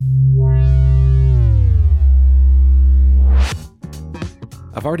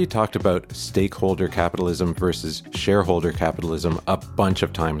I've already talked about stakeholder capitalism versus shareholder capitalism a bunch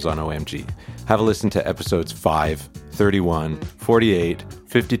of times on OMG. Have a listen to episodes 5, 31, 48,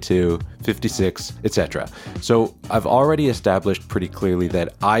 52, 56, etc. So I've already established pretty clearly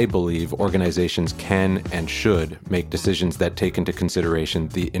that I believe organizations can and should make decisions that take into consideration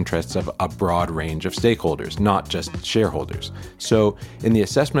the interests of a broad range of stakeholders, not just shareholders. So in the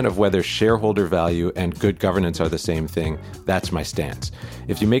assessment of whether shareholder value and good governance are the same thing, that's my stance.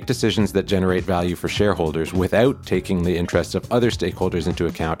 If you make decisions that generate value for shareholders without taking the interests of other stakeholders into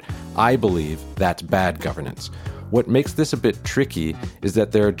account, I believe that's bad governance. What makes this a bit tricky is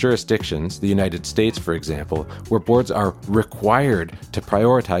that there are jurisdictions, the United States for example, where boards are required to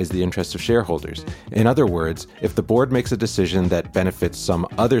prioritize the interests of shareholders. In other words, if the board makes a decision that benefits some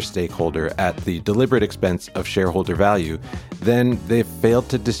other stakeholder at the deliberate expense of shareholder value, then they've failed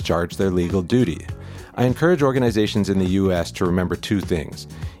to discharge their legal duty. I encourage organizations in the US to remember two things.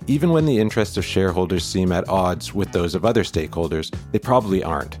 Even when the interests of shareholders seem at odds with those of other stakeholders, they probably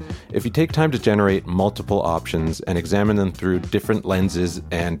aren't. If you take time to generate multiple options and examine them through different lenses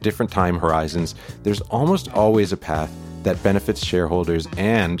and different time horizons, there's almost always a path that benefits shareholders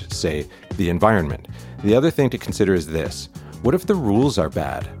and, say, the environment. The other thing to consider is this. What if the rules are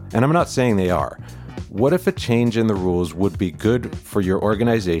bad? And I'm not saying they are. What if a change in the rules would be good for your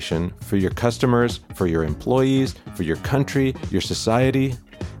organization, for your customers, for your employees, for your country, your society?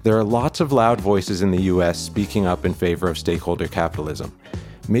 There are lots of loud voices in the US speaking up in favor of stakeholder capitalism.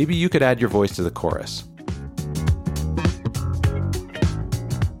 Maybe you could add your voice to the chorus.